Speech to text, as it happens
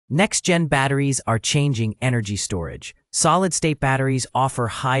Next-gen batteries are changing energy storage. Solid-state batteries offer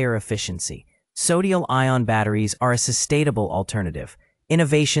higher efficiency. Sodium-ion batteries are a sustainable alternative.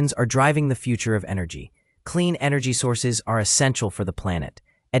 Innovations are driving the future of energy. Clean energy sources are essential for the planet.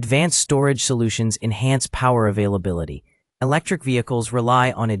 Advanced storage solutions enhance power availability. Electric vehicles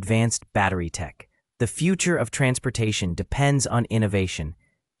rely on advanced battery tech. The future of transportation depends on innovation.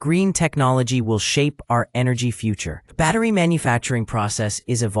 Green technology will shape our energy future. The battery manufacturing process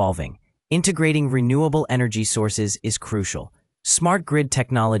is evolving. Integrating renewable energy sources is crucial. Smart grid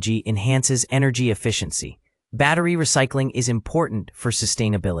technology enhances energy efficiency. Battery recycling is important for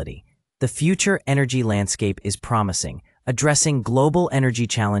sustainability. The future energy landscape is promising. Addressing global energy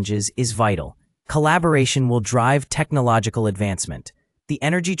challenges is vital. Collaboration will drive technological advancement. The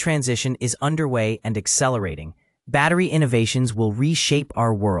energy transition is underway and accelerating. Battery innovations will reshape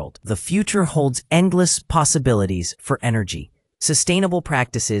our world. The future holds endless possibilities for energy. Sustainable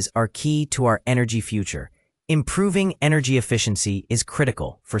practices are key to our energy future. Improving energy efficiency is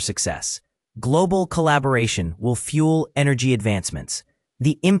critical for success. Global collaboration will fuel energy advancements.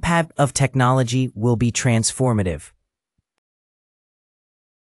 The impact of technology will be transformative.